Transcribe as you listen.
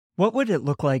What would it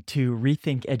look like to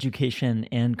rethink education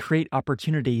and create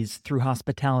opportunities through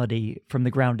hospitality from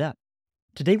the ground up?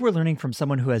 Today, we're learning from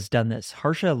someone who has done this,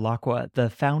 Harsha, the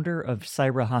founder of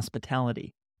Saira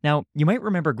Hospitality. Now, you might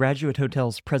remember Graduate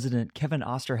Hotel's president, Kevin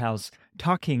Osterhaus,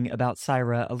 talking about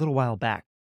Saira a little while back.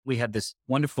 We had this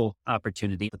wonderful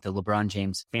opportunity with the LeBron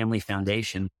James Family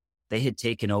Foundation. They had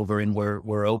taken over and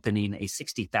were opening a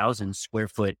 60,000 square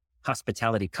foot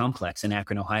hospitality complex in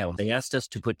Akron, Ohio. They asked us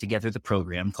to put together the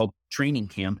program called Training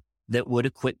Camp that would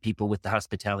equip people with the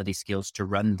hospitality skills to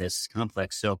run this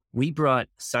complex. So we brought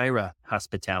Saira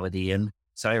Hospitality in.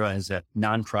 Saira is a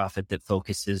nonprofit that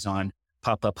focuses on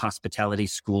pop-up hospitality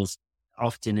schools,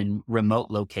 often in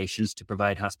remote locations, to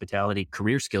provide hospitality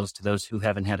career skills to those who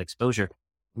haven't had exposure.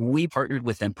 We partnered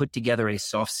with them, put together a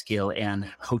soft skill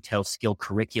and hotel skill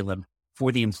curriculum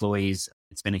for the employees.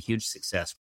 It's been a huge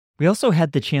success. We also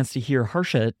had the chance to hear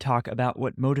Harsha talk about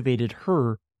what motivated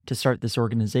her to start this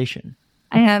organization.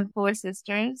 I have four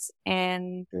sisters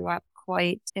and grew up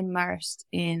quite immersed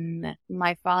in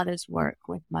my father's work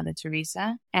with Mother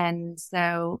Teresa. And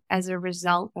so as a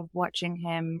result of watching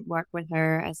him work with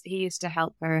her, as he used to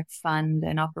help her fund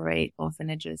and operate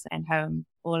orphanages and homes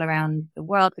all around the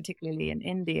world, particularly in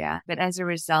India. But as a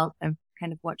result of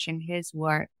kind of watching his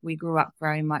work, we grew up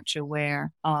very much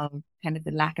aware of kind of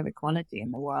the lack of equality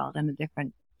in the world and the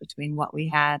difference between what we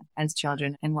had as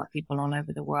children and what people all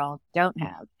over the world don't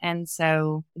have. And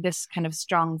so this kind of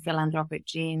strong philanthropic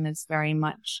gene is very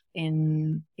much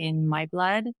in my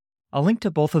blood. I'll link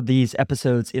to both of these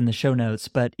episodes in the show notes,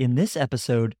 but in this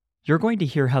episode, you're going to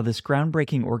hear how this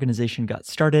groundbreaking organization got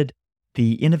started,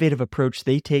 the innovative approach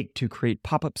they take to create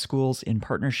pop-up schools in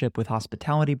partnership with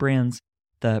hospitality brands,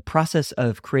 the process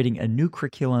of creating a new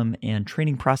curriculum and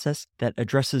training process that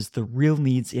addresses the real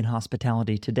needs in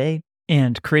hospitality today,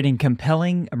 and creating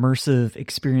compelling, immersive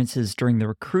experiences during the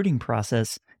recruiting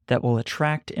process that will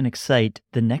attract and excite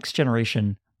the next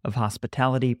generation of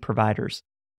hospitality providers.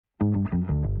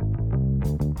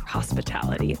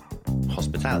 Hospitality.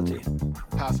 Hospitality.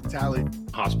 Hospitality.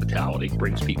 Hospitality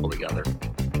brings people together.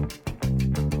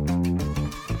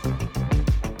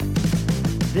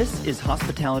 This is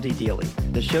Hospitality Daily,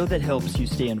 the show that helps you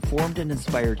stay informed and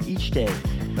inspired each day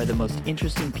by the most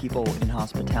interesting people in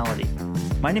hospitality.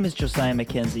 My name is Josiah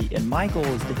McKenzie, and my goal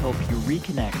is to help you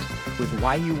reconnect with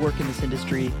why you work in this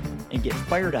industry and get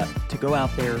fired up to go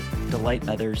out there, delight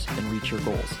others, and reach your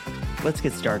goals. Let's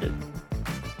get started.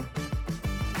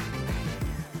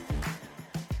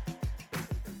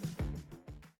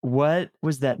 What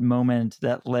was that moment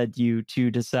that led you to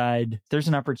decide there's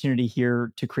an opportunity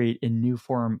here to create a new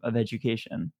form of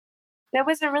education? There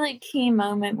was a really key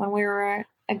moment when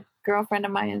a girlfriend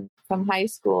of mine from high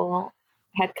school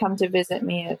had come to visit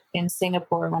me in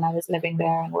Singapore when I was living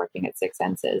there and working at Six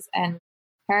Senses. And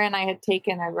her and I had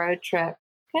taken a road trip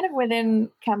kind of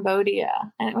within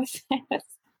Cambodia. And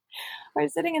we're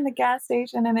sitting in the gas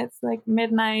station and it's like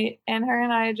midnight, and her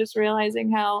and I are just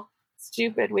realizing how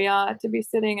stupid we are to be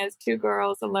sitting as two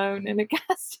girls alone in a gas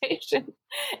station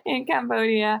in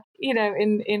Cambodia,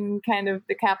 in kind of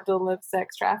the capital of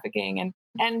sex trafficking.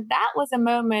 And that was a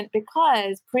moment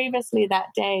because previously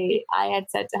that day I had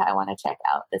said to her, I want to check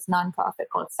out this nonprofit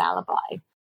called Salabai.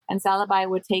 And Salabai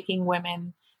were taking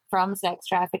women from sex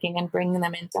trafficking and bringing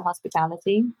them into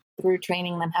hospitality through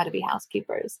training them how to be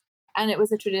housekeepers. And it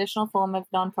was a traditional form of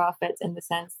nonprofits in the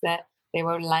sense that they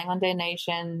were relying on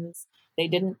donations. They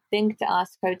didn't think to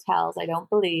ask hotels, I don't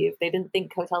believe. They didn't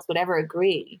think hotels would ever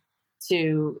agree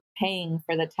to paying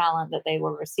for the talent that they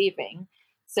were receiving.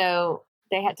 So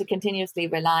they had to continuously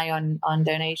rely on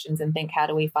donations and think, how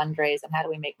do we fundraise and how do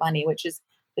we make money, which is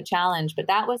the challenge. But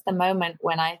that was the moment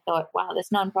when I thought, wow, this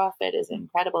nonprofit is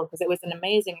incredible, because it was an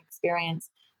amazing experience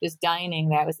just dining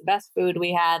there. It was the best food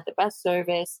we had, the best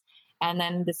service. And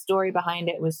then the story behind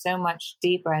it was so much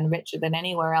deeper and richer than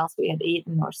anywhere else we had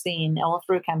eaten or seen all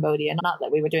through Cambodia. Not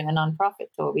that we were doing a nonprofit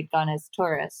tour, we'd gone as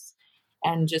tourists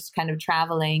and just kind of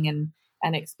traveling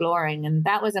and exploring. And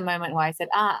that was a moment where I said,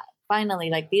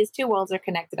 finally, like these two worlds are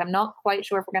connected. I'm not quite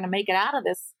sure if we're going to make it out of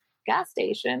this gas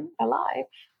station alive,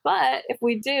 but if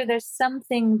we do, there's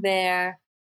something there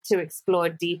to explore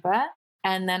deeper.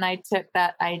 And then I took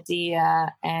that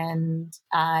idea and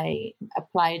I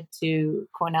applied to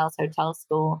Cornell's hotel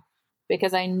school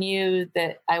because I knew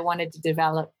that I wanted to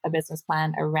develop a business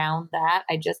plan around that.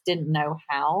 I just didn't know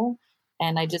how,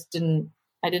 and I didn't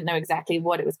know exactly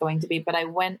what it was going to be, but I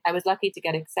was lucky to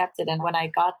get accepted. And when I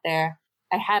got there,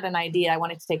 I had an idea. I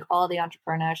wanted to take all the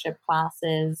entrepreneurship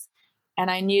classes,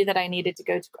 and I knew that I needed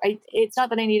to it's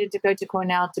not that I needed to go to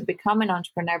Cornell to become an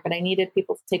entrepreneur, but I needed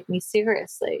people to take me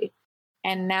seriously.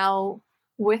 And now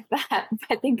with that,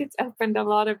 I think it's opened a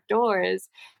lot of doors.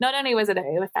 Not only was it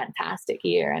a fantastic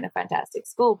year and a fantastic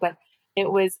school, but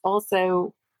it was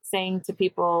also saying to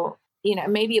people,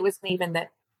 maybe it was even that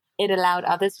it allowed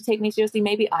others to take me seriously.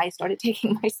 Maybe I started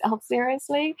taking myself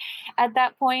seriously at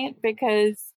that point,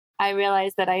 because I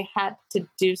realized that I had to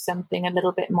do something a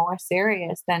little bit more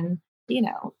serious than,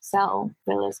 sell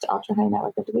villas to ultra high net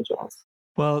worth individuals.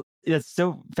 Well, it's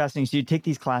so fascinating. So you take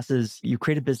these classes, you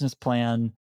create a business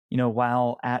plan,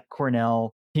 while at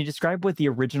Cornell. Can you describe what the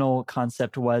original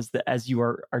concept was that as you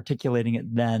are articulating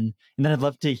it then? And then I'd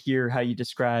love to hear how you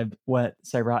describe what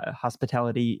Saira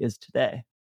Hospitality is today.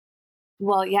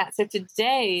 Well, yeah. So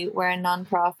today we're a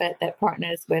nonprofit that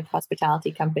partners with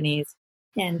hospitality companies,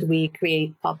 and we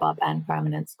create pop-up and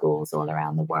permanent schools all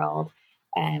around the world,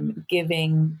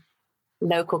 giving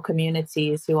local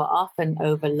communities who are often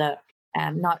overlooked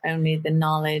not only the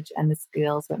knowledge and the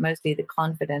skills, but mostly the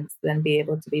confidence to then be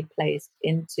able to be placed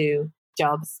into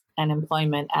jobs and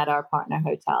employment at our partner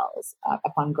hotels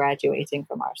upon graduating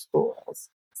from our schools.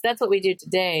 So that's what we do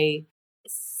today.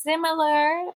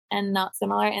 Similar and not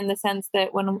similar in the sense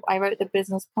that when I wrote the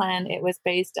business plan, it was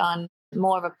based on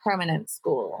more of a permanent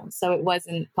school. So it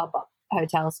wasn't pop-up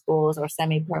hotel schools or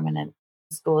semi-permanent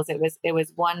schools. It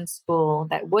was one school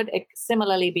that would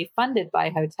similarly be funded by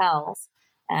hotels.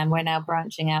 And we're now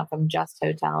branching out from just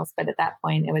hotels. But at that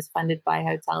point, it was funded by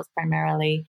hotels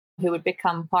primarily, who would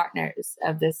become partners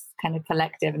of this kind of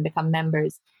collective and become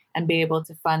members and be able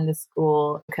to fund the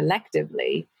school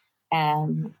collectively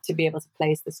to be able to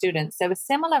place the students. So a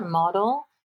similar model.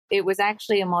 It was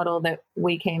actually a model that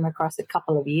we came across a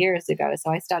couple of years ago.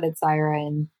 So I started Saira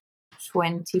in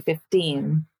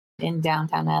 2015 in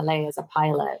downtown LA as a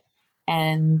pilot.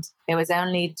 And it was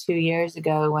only 2 years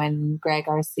ago when Greg,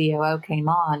 our COO, came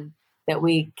on that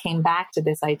we came back to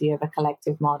this idea of a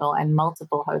collective model and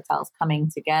multiple hotels coming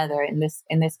together, in this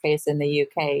case in the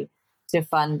UK, to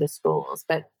fund the schools.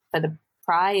 But for the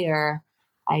prior,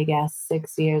 I guess,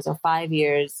 6 years or 5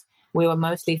 years, we were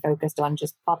mostly focused on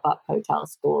just pop-up hotel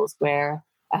schools where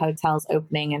a hotel's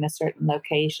opening in a certain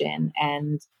location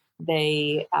and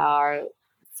they are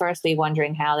firstly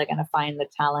wondering how they're going to find the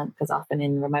talent, because often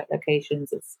in remote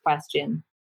locations it's a question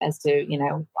as to,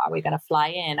 are we going to fly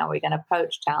in? Are we going to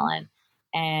poach talent?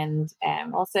 And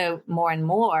also more and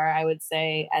more, I would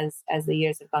say, as the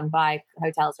years have gone by,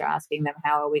 hotels are asking them,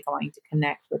 how are we going to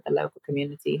connect with the local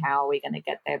community? How are we going to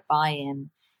get their buy-in?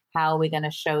 How are we going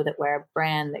to show that we're a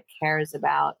brand that cares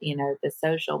about, the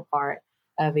social part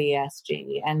of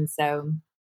ESG? And so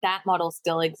that model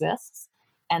still exists.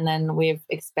 And then we've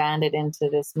expanded into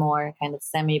this more kind of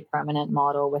semi-permanent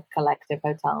model with collective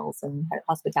hotels and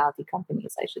hospitality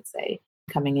companies, I should say,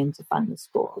 coming in to fund the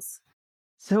schools.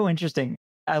 So interesting.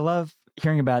 I love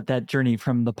hearing about that journey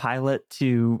from the pilot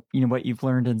to, what you've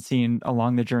learned and seen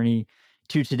along the journey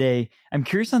to today. I'm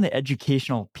curious on the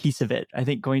educational piece of it. I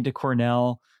think going to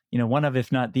Cornell, one of, if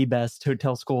not the best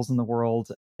hotel schools in the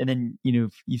world. And then,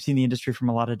 you've seen the industry from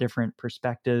a lot of different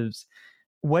perspectives.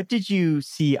 What did you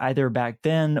see either back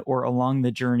then or along the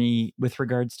journey with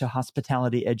regards to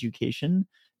hospitality education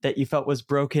that you felt was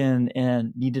broken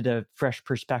and needed a fresh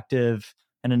perspective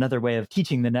and another way of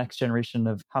teaching the next generation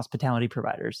of hospitality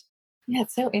providers? Yeah,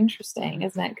 it's so interesting,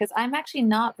 isn't it? Because I'm actually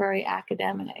not very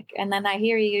academic. And then I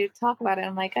hear you talk about it.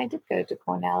 I'm like, I did go to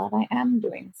Cornell and I am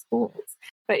doing schools.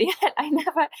 But yet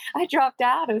I dropped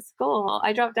out of school.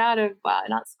 I dropped out of,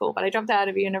 not school, but I dropped out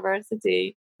of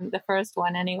university, the first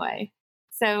one anyway.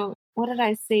 So what did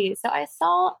I see? So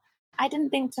I didn't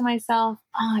think to myself,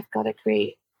 I've got to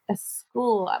create a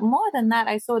school. More than that,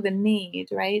 I saw the need,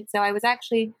 right? So I was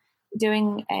actually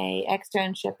doing a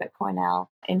externship at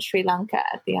Cornell in Sri Lanka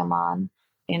at the Amman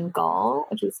in Gaul,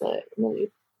 which was a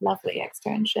really lovely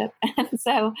externship. And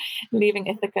so leaving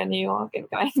Ithaca, New York and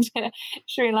going to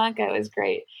Sri Lanka was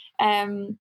great.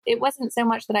 It wasn't so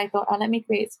much that I thought, let me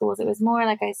create schools. It was more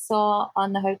like I saw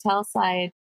on the hotel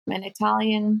side an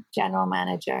Italian general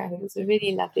manager who was a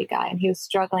really lovely guy, and he was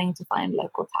struggling to find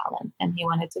local talent, and he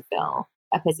wanted to fill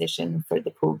a position for the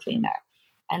pool cleaner.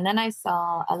 And then I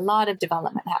saw a lot of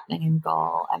development happening in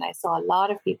Gaul, and I saw a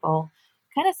lot of people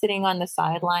kind of sitting on the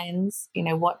sidelines,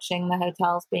 watching the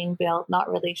hotels being built,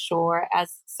 not really sure,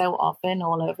 as so often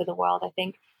all over the world, I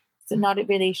think, so not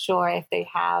really sure if they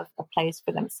have a place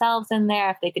for themselves in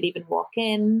there, if they could even walk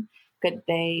in. Could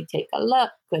they take a look?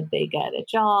 Could they get a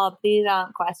job? These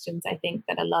aren't questions, I think,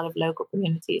 that a lot of local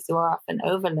communities who are often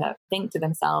overlooked think to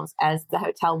themselves as the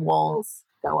hotel walls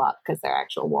go up, because they're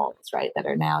actual walls, right, that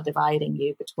are now dividing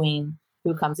you between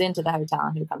who comes into the hotel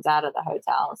and who comes out of the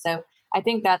hotel. So I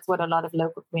think that's what a lot of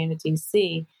local communities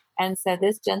see. And so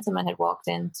this gentleman had walked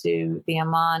into the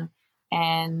Amman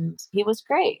And he was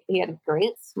great. He had a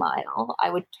great smile. I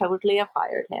would totally have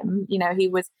hired him. He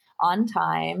was on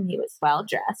time. He was well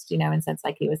dressed, in the sense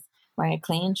like he was wearing a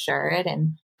clean shirt.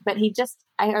 But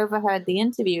I overheard the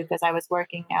interview because I was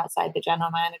working outside the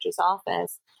general manager's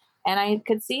office. And I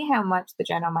could see how much the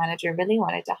general manager really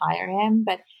wanted to hire him,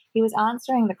 but he was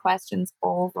answering the questions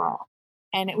all wrong.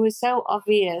 And it was so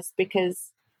obvious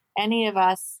because any of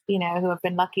us, who have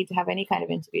been lucky to have any kind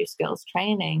of interview skills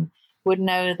training would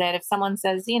know that if someone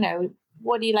says,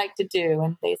 what do you like to do?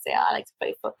 And they say, I like to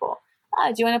play football.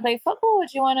 Do you want to play football or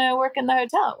do you want to work in the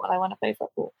hotel? Well, I want to play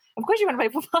football. Of course you want to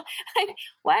play football.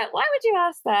 why would you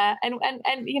ask that? And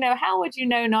how would you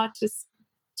know not to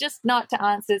just not to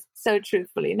answer so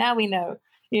truthfully? Now we know,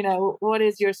 what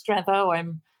is your strength? Oh,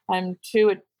 I'm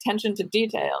too attention to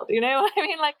detail. You know what I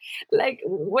mean? Like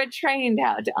we're trained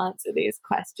how to answer these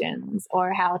questions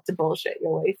or how to bullshit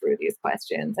your way through these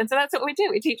questions. And so that's what we do.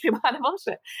 We teach people how to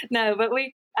bullshit. No, but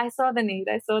I saw the need.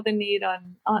 I saw the need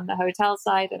on the hotel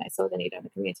side and I saw the need on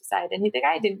the community side. And the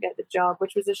guy didn't get the job,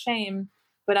 which was a shame,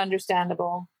 but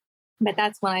understandable. But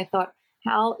that's when I thought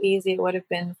how easy it would have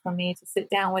been for me to sit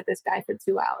down with this guy for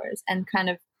 2 hours and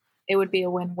it would be a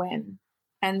win-win.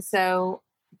 And so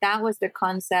that was the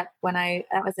concept that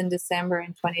was in December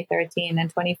in 2013 and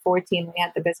 2014, we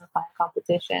had the business plan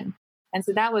competition. And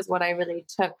so that was what I really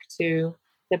took to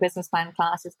the business plan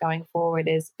classes going forward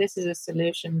is this is a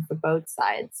solution for both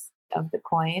sides of the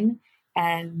coin.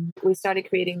 And we started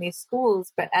creating these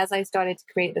schools. But as I started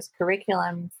to create this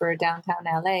curriculum for downtown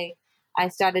LA, I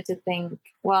started to think,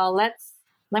 well, let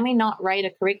me not write a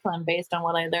curriculum based on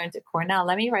what I learned at Cornell.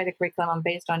 Let me write a curriculum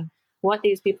based on what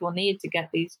these people need to get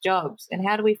these jobs. And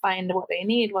how do we find what they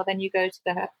need? Well, then you go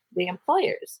to the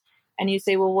employers and you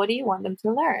say, well, what do you want them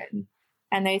to learn?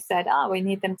 And they said, we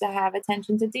need them to have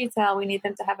attention to detail. We need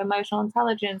them to have emotional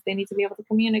intelligence. They need to be able to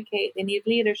communicate. They need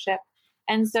leadership.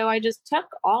 And so I just took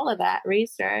all of that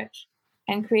research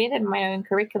and created my own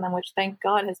curriculum, which thank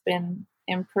God has been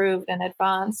improved and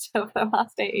advanced over the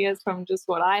last 8 years from just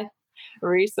what I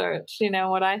researched,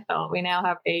 what I thought. We now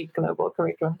have 8 global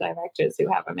curriculum directors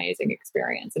who have amazing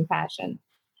experience and passion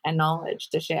and knowledge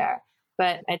to share.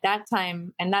 But at that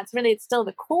time, and that's really, it's still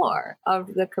the core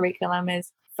of the curriculum,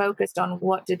 is focused on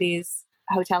what do these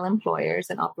hotel employers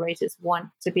and operators want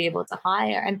to be able to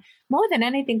hire. And more than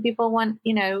anything, people want,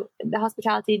 the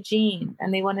hospitality gene,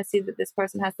 and they want to see that this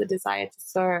person has the desire to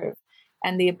serve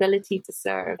and the ability to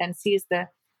serve and sees the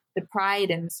pride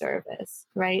in service,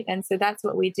 right? And so that's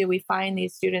what we do. We find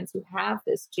these students who have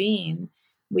this gene.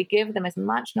 We give them as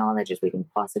much knowledge as we can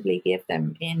possibly give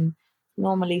them in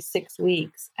normally 6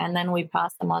 weeks. And then we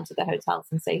pass them on to the hotels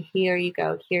and say, here you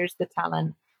go. Here's the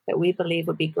talent that we believe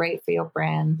would be great for your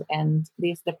brand. And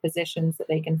these are the positions that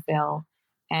they can fill.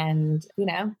 And,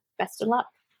 best of luck.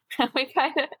 We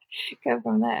kind of go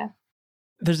from there.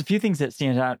 There's a few things that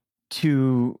stand out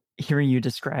to hearing you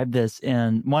describe this.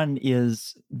 And one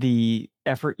is the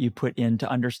effort you put in to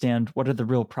understand what are the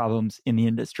real problems in the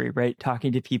industry, right?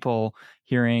 Talking to people,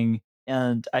 hearing.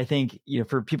 And I think,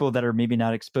 for people that are maybe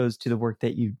not exposed to the work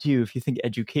that you do, if you think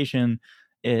education,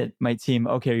 it might seem,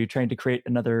 okay, you're trying to create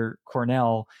another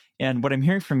Cornell. And what I'm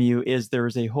hearing from you is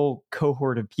there's a whole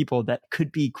cohort of people that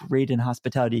could be great in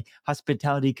hospitality.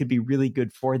 Hospitality could be really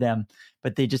good for them,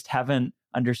 but they just haven't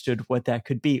understood what that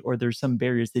could be, or there's some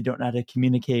barriers they don't know how to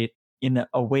communicate in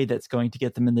a way that's going to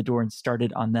get them in the door and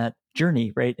started on that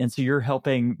journey, right? And so you're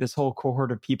helping this whole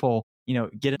cohort of people,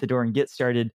 get at the door and get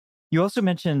started. You also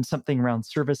mentioned something around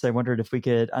service. I wondered if we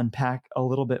could unpack a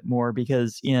little bit more,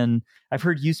 because I've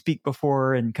heard you speak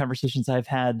before in conversations I've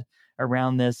had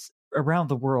around this. Around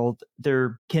the world,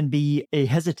 there can be a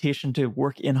hesitation to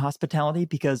work in hospitality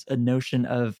because a notion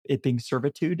of it being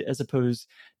servitude as opposed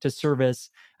to service.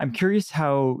 I'm curious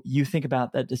how you think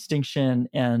about that distinction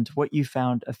and what you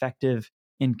found effective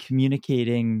in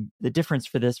communicating the difference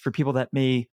for this for people that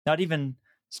may not even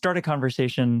start a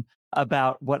conversation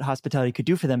about what hospitality could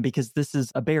do for them, because this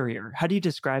is a barrier. How do you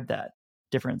describe that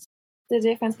difference? The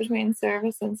difference between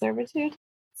service and servitude?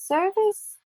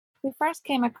 Service, we first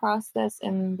came across this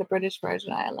in the British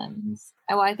Virgin Islands.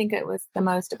 Well, I think it was the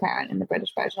most apparent in the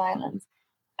British Virgin Islands.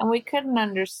 And we couldn't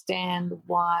understand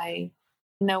why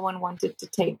no one wanted to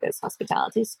take this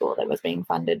hospitality school that was being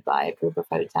funded by a group of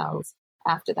hotels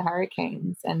after the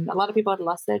hurricanes. And a lot of people had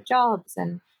lost their jobs.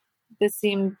 And this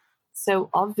seemed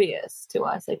so obvious to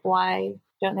us. Like, why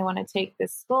don't they want to take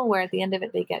this school where at the end of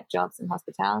it, they get jobs in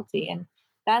hospitality? And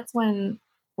that's when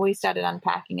we started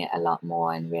unpacking it a lot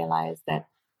more and realized that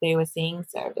they were seeing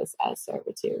service as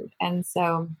servitude. And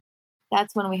so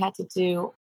that's when we had to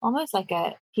do almost like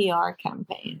a PR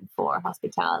campaign for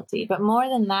hospitality. But more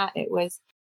than that, it was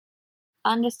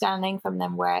understanding from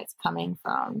them where it's coming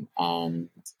from and,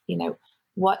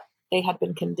 what they had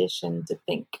been conditioned to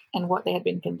think and what they had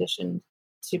been conditioned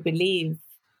to believe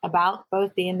about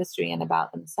both the industry and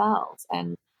about themselves.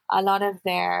 And a lot of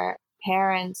their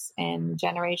parents and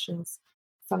generations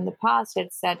from the past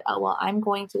had said, oh, well, I'm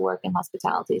going to work in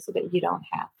hospitality so that you don't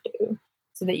have to,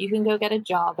 so that you can go get a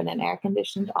job in an air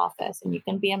conditioned office and you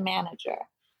can be a manager.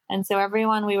 And so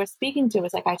everyone we were speaking to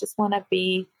was like, I just want to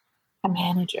be a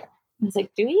manager. I was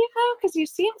like, do you know? Because you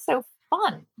seem so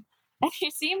fun. And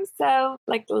you seem so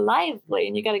like lively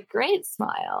and you got a great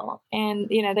smile. And,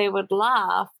 they would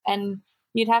laugh and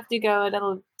you'd have to go a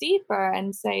little deeper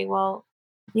and say, well,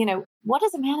 what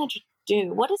does a manager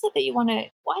do? What is it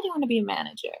that why do you want to be a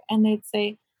manager? And they'd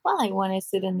say, well, I want to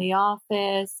sit in the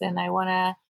office and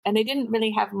and they didn't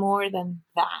really have more than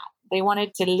that. They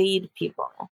wanted to lead people,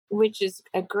 which is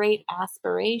a great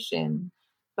aspiration.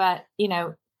 But,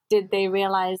 did they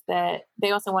realize that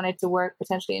they also wanted to work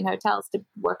potentially in hotels to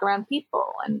work around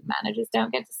people, and managers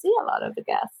don't get to see a lot of the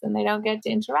guests and they don't get to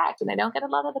interact and they don't get a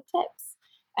lot of the tips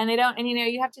and they don't, and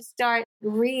you have to start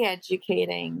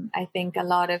re-educating, I think, a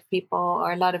lot of people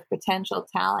or a lot of potential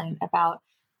talent about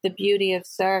the beauty of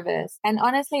service. And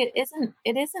honestly,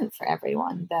 it isn't for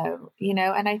everyone though,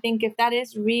 and I think if that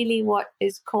is really what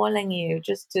is calling you,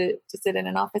 just to sit in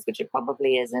an office, which it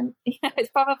probably isn't,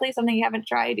 it's probably something you haven't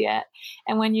tried yet.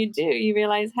 And when you do, you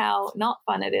realize how not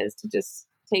fun it is to just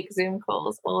take Zoom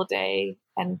calls all day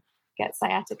and get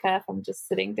sciatica from just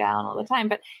sitting down all the time.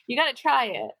 But you got to try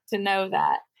it to know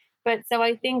that. But so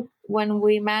I think when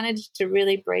we managed to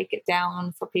really break it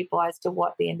down for people as to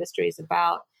what the industry is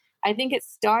about, I think it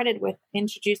started with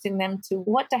introducing them to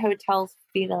what do hotels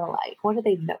feel like? What do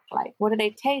they look like? What do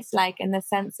they taste like, in the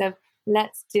sense of,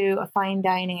 let's do a fine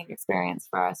dining experience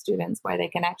for our students where they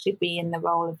can actually be in the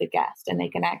role of the guest and they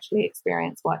can actually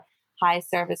experience what high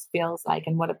service feels like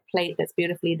and what a plate that's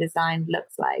beautifully designed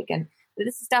looks like. And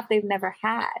this is stuff they've never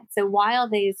had. So while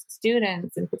these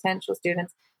students and potential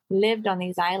students lived on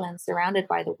these islands surrounded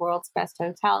by the world's best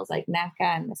hotels like Naka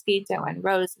and Mosquito and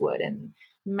Rosewood and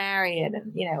Marriott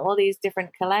and, all these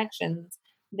different collections,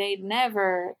 they'd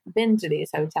never been to these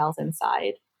hotels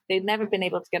inside. They'd never been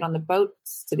able to get on the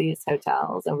boats to these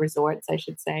hotels or resorts, I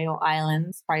should say, or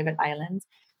islands, private islands.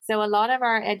 So a lot of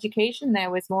our education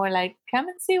there was more like, come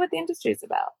and see what the industry is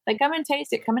about. Like, come and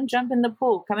taste it. Come and jump in the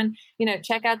pool. Come and,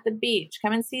 check out the beach.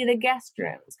 Come and see the guest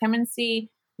rooms. Come and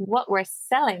see what we're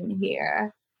selling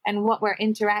here and what we're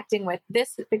interacting with.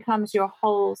 This becomes your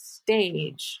whole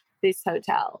stage, this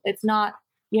hotel.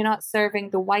 You're not serving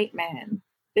the white man.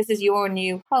 This is your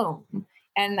new home.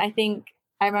 And I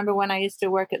remember when I used to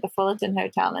work at the Fullerton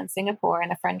Hotel in Singapore,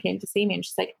 and a friend came to see me and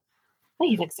she's like, oh,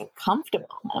 you look so comfortable.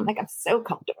 And I'm like, I'm so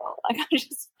comfortable. Like, I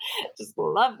just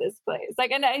love this place.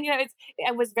 Like, and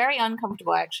it was very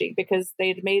uncomfortable actually, because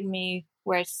they'd made me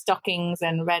wear stockings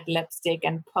and red lipstick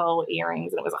and pearl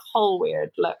earrings. And it was a whole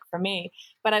weird look for me,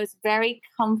 but I was very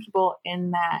comfortable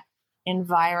in that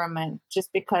environment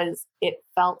just because it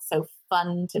felt so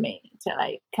fun to me to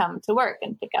like come to work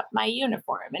and pick up my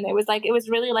uniform. And it was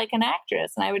really like an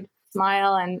actress, and I would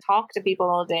smile and talk to people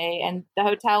all day. And the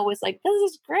hotel was like,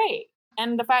 this is great.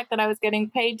 And the fact that I was getting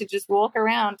paid to just walk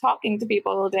around talking to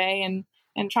people all day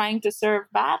and trying to serve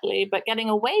badly, but getting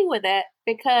away with it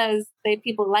because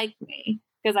people liked me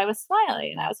because I was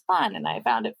smiley and I was fun and I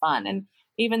found it fun. And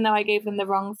even though I gave them the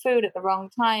wrong food at the wrong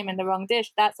time and the wrong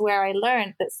dish, that's where I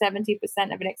learned that 70%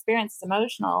 of an experience is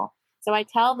emotional. So I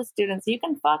tell the students, you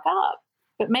can fuck up,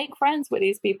 but make friends with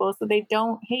these people so they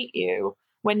don't hate you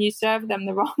when you serve them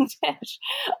the wrong dish.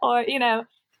 Or,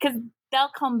 because they'll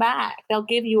come back, they'll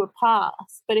give you a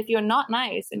pass. But if you're not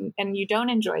nice and you don't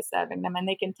enjoy serving them and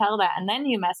they can tell that, and then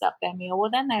you mess up their meal,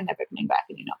 well, then they're never coming back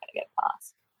and you're not going to get a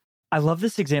pass. I love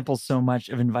this example so much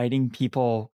of inviting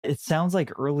people. It sounds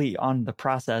like early on the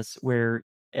process where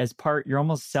you're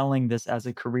almost selling this as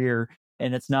a career.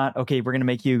 And it's not, okay, we're going to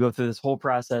make you go through this whole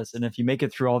process. And if you make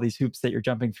it through all these hoops that you're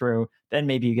jumping through, then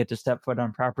maybe you get to step foot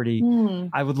on property.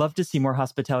 I would love to see more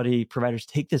hospitality providers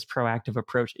take this proactive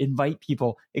approach, invite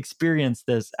people, experience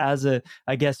this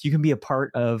I guess you can be a part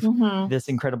of this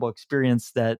incredible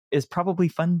experience that is probably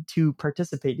fun to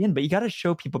participate in, but you got to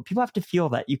show people have to feel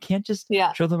that. You can't just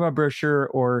show them a brochure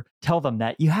or tell them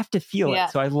that. You have to feel it.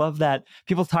 So I love that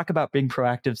people talk about being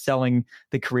proactive, selling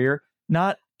the career.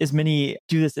 Not as many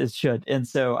do this as should. And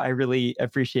so I really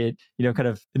appreciate, kind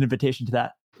of an invitation to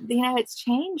that. It's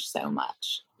changed so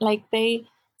much.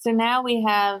 So now we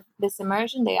have this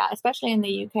immersion day, especially in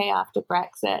the UK after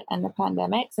Brexit and the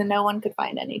pandemic. So no one could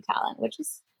find any talent, which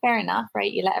is fair enough,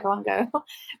 right? You let everyone go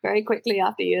very quickly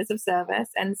after years of service.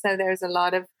 And so there's a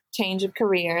lot of change of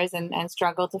careers and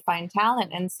struggle to find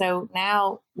talent. And so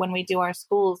now when we do our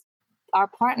schools, our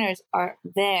partners are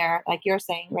there, like you're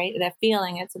saying, right? They're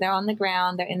feeling it. So they're on the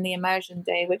ground, they're in the immersion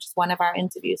day, which is one of our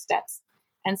interview steps.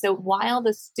 And so while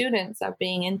the students are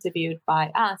being interviewed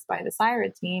by us, by the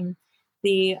Saira team,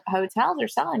 the hotels are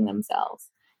selling themselves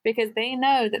because they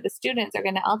know that the students are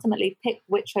going to ultimately pick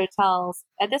which hotels.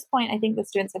 At this point, I think the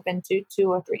students have been to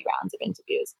 2 or 3 rounds of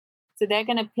interviews. So they're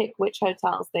going to pick which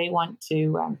hotels they want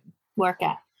to work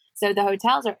at. So the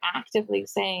hotels are actively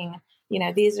saying, you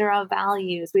know, these are our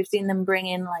values. We've seen them bring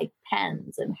in like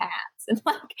pens and hats and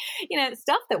like, you know,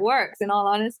 stuff that works, in all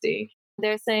honesty.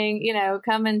 They're saying, you know,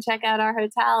 come and check out our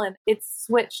hotel. And it's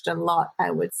switched a lot,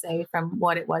 I would say, from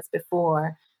what it was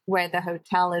before, where the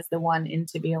hotel is the one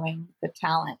interviewing the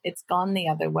talent. It's gone the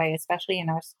other way, especially in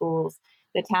our schools.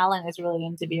 The talent is really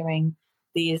interviewing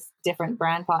these different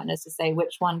brand partners to say,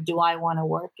 which one do I want to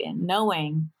work in,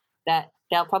 knowing that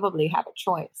they'll probably have a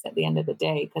choice at the end of the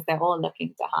day because they're all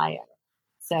looking to hire.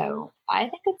 So I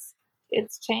think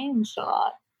it's changed a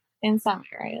lot in some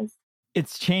areas.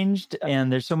 It's changed, and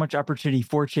there's so much opportunity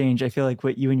for change. I feel like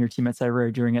what you and your team at Saira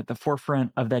are doing at the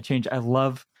forefront of that change. I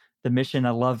love the mission.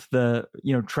 I love the,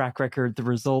 you know, track record. The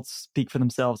results speak for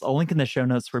themselves. I'll link in the show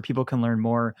notes where people can learn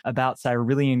more about Saira.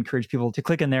 Really encourage people to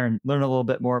click in there and learn a little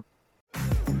bit more.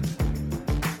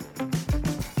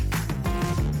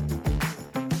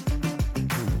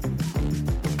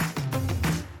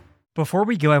 Before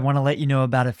we go, I want to let you know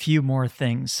about a few more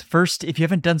things. First, if you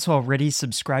haven't done so already,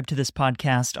 subscribe to this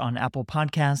podcast on Apple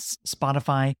Podcasts,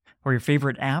 Spotify, or your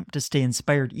favorite app to stay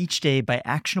inspired each day by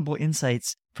actionable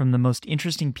insights from the most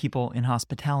interesting people in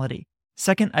hospitality.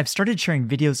 Second, I've started sharing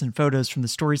videos and photos from the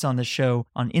stories on this show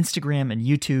on Instagram and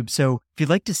YouTube, so if you'd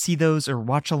like to see those or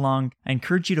watch along, I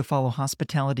encourage you to follow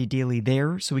Hospitality Daily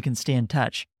there so we can stay in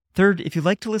touch. Third, if you'd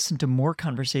like to listen to more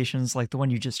conversations like the one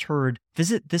you just heard,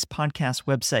 visit this podcast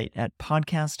website at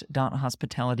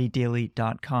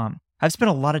podcast.hospitalitydaily.com. I've spent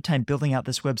a lot of time building out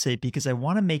this website because I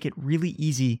want to make it really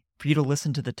easy for you to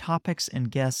listen to the topics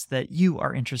and guests that you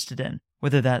are interested in,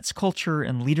 whether that's culture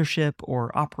and leadership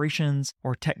or operations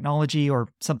or technology or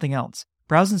something else.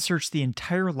 Browse and search the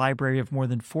entire library of more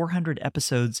than 400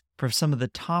 episodes for some of the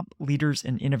top leaders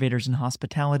and innovators in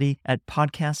hospitality at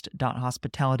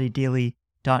podcast.hospitalitydaily.com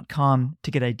to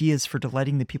get ideas for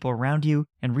delighting the people around you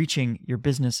and reaching your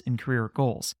business and career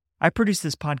goals. I produce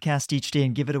this podcast each day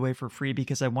and give it away for free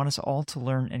because I want us all to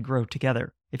learn and grow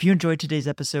together. If you enjoyed today's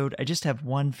episode, I just have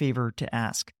one favor to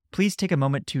ask. Please take a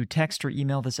moment to text or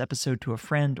email this episode to a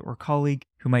friend or colleague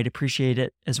who might appreciate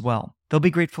it as well. They'll be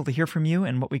grateful to hear from you,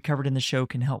 and what we covered in the show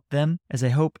can help them, as I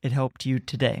hope it helped you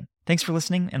today. Thanks for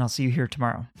listening, and I'll see you here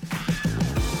tomorrow.